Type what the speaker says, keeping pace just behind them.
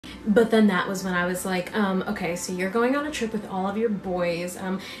But then that was when I was like, okay, so you're going on a trip with all of your boys.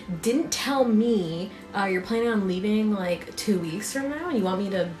 Didn't tell me you're planning on leaving like 2 weeks from now and you want me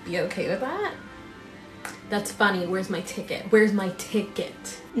to be okay with that? That's funny. Where's my ticket? Where's my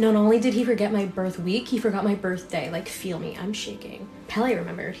ticket? Not only did he forget my birth week, he forgot my birthday. Like, feel me, I'm shaking. Pele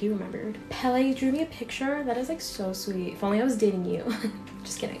remembered. He remembered. Pele drew me a picture. That is like so sweet. If only I was dating you.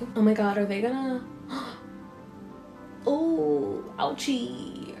 Just kidding. Oh my god, are they gonna... Oh,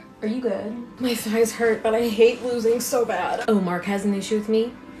 ouchie. Are you good? My thighs hurt, but I hate losing so bad. Oh, Mark has an issue with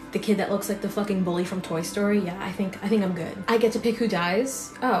me. The kid that looks like the fucking bully from Toy Story. Yeah, I think I'm good. I get to pick who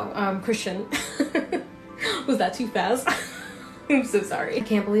dies. Oh, Christian. Was that too fast? I'm so sorry. I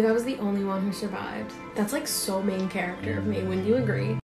can't believe I was the only one who survived. That's like so main character of me, wouldn't you agree?